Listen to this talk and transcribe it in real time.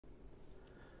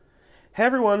Hey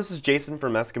everyone, this is Jason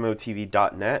from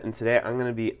EskimoTV.net, and today I'm going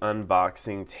to be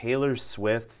unboxing Taylor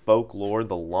Swift Folklore,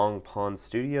 the Long Pond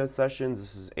Studio Sessions.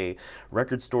 This is a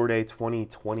Record Store Day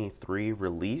 2023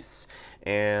 release,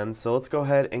 and so let's go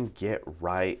ahead and get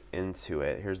right into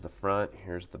it. Here's the front,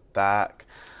 here's the back.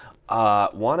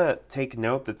 Want to take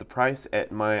note that the price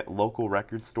at my local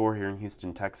record store here in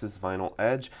Houston, Texas, Vinyl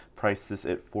Edge, priced this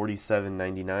at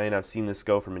 $47.99. I've seen this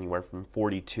go from anywhere from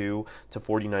 $42 to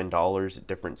 $49 at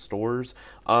different stores.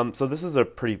 So this is a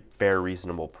pretty fair,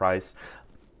 reasonable price.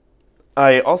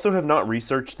 I also have not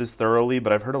researched this thoroughly,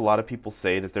 but I've heard a lot of people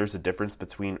say that there's a difference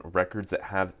between records that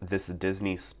have this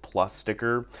Disney Plus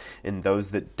sticker and those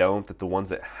that don't, that the ones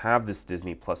that have this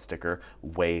Disney Plus sticker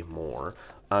weigh more.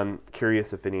 I'm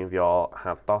curious if any of y'all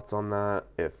have thoughts on that,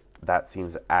 if that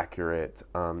seems accurate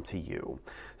to you.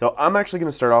 So I'm actually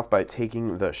going to start off by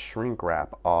taking the shrink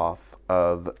wrap off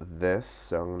of this.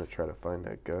 So I'm going to try to find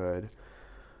a good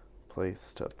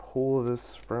place to pull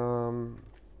this from.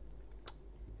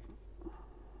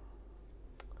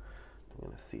 I'm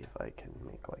going to see if I can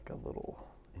make like a little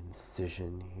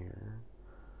incision here.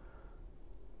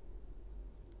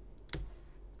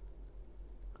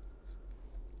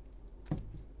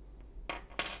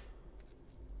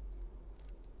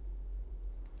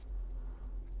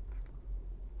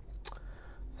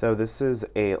 So this is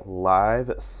a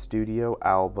live studio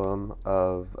album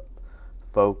of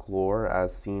Folklore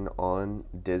as seen on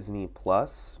Disney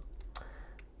Plus.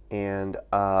 And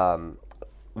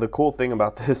the cool thing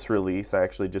about this release, I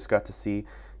actually just got to see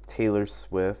Taylor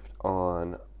Swift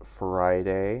on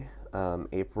Friday,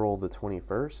 April the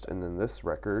 21st, and then this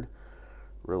record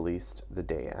released the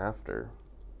day after.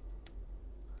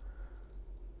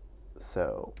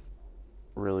 So,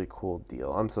 really cool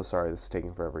deal. I'm so sorry this is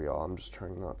taking forever, y'all. I'm just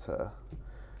trying not to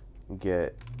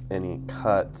get any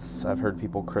cuts. I've heard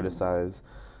people criticize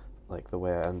like the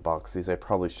way I unbox these. I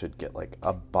probably should get like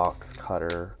a box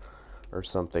cutter or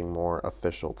something more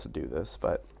official to do this.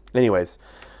 But anyways,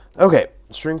 okay,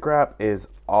 shrink wrap is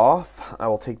off. I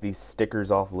will take these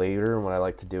stickers off later, and what I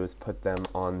like to do is put them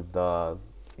on the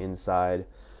inside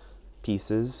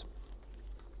pieces.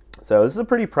 So this is a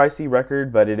pretty pricey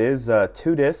record, but it is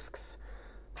 2 discs,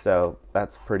 so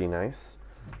that's pretty nice.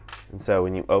 And so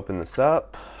when you open this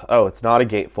up, oh, it's not a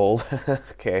gatefold.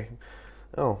 Okay.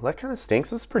 Oh, that kind of stinks.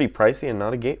 This is pretty pricey and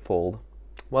not a gatefold.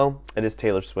 Well, it is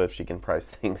Taylor Swift. She can price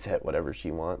things at whatever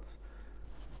she wants.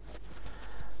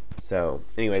 So,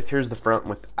 anyways, here's the front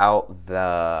without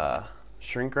the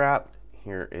shrink wrap.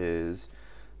 Here is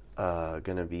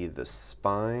going to be the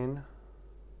spine.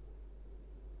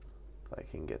 If I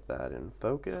can get that in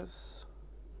focus.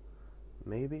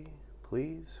 Maybe,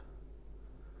 please.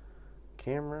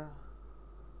 Camera.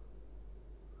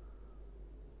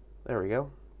 There we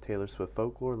go. Taylor Swift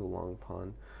Folklore, the Long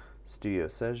Pond Studio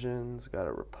Sessions. Got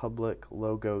a Republic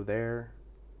logo there.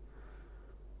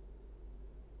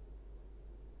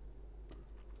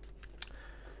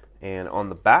 And on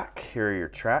the back, here are your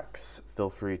tracks. Feel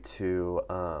free to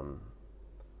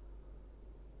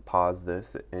pause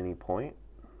this at any point.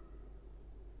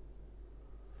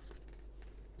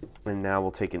 And now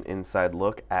we'll take an inside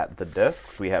look at the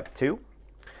discs. We have 2.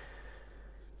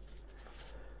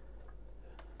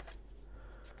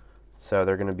 So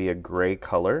they're going to be a gray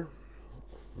color.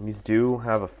 These do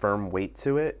have a firm weight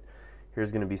to it.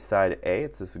 Here's going to be side A.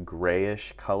 It's this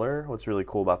grayish color. What's really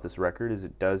cool about this record is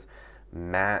it does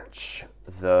match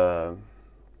the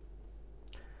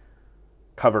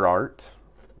cover art,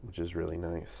 which is really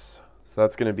nice. So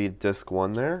that's going to be disc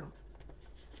 1 there.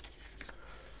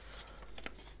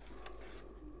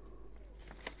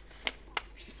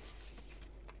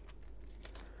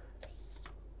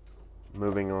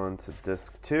 Moving on to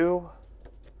disc 2.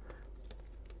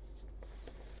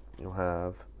 You'll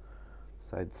have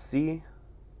side C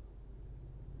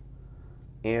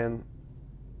and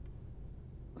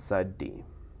side D.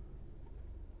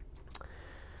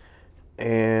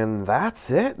 And that's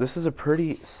it. This is a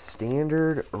pretty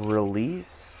standard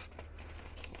release.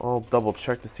 I'll double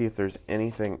check to see if there's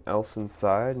anything else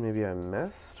inside. Maybe I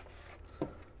missed.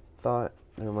 Thought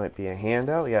there might be a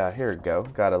handout. Yeah, here we go.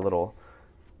 Got a little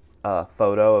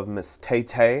photo of Miss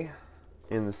Tay-Tay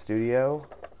in the studio.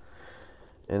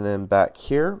 And then back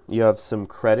here, you have some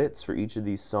credits for each of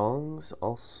these songs.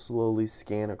 I'll slowly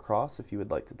scan across if you would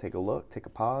like to take a look, take a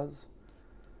pause.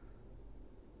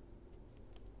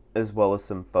 As well as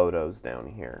some photos down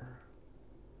here.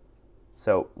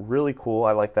 So really cool.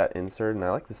 I like that insert, and I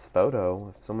like this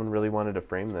photo. If someone really wanted to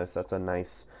frame this, that's a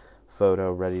nice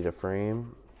photo ready to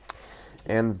frame.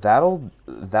 And that'll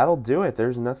do it.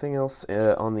 There's nothing else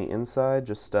on the inside,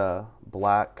 just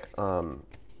black on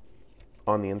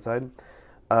the inside.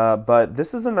 But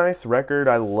this is a nice record.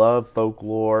 I love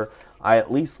Folklore. I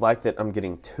at least like that I'm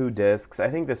getting 2 discs. I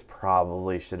think this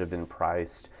probably should have been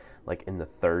priced like in the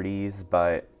 30s,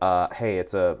 but hey,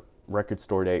 it's a record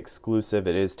store day exclusive.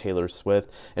 It is Taylor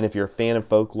Swift, and if you're a fan of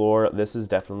Folklore, this is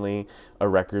definitely a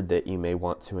record that you may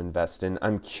want to invest in.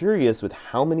 I'm curious with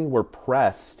how many were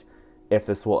pressed if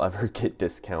this will ever get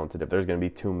discounted, if there's going to be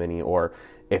too many, or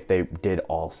if they did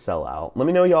all sell out. Let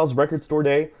me know y'all's record store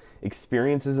day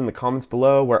experiences in the comments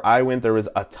below. Where I went, there was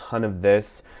a ton of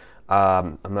this.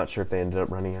 I'm not sure if they ended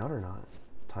up running out or not.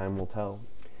 Time will tell.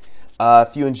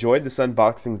 If you enjoyed this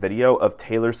unboxing video of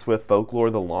Taylor Swift Folklore,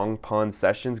 the Long Pond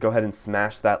Sessions, go ahead and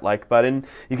smash that like button.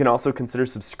 You can also consider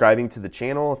subscribing to the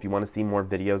channel if you want to see more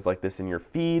videos like this in your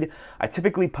feed. I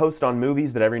typically post on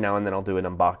movies, but every now and then I'll do an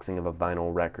unboxing of a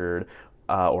vinyl record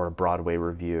or a Broadway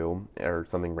review or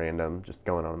something random just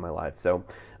going on in my life. So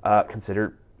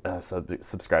consider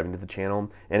subscribing to the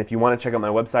channel. And if you want to check out my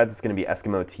website, that's going to be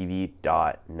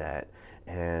eskimotv.net.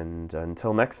 And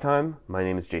until next time, my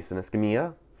name is Jason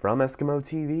Escamilla from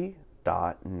eskimotv.net.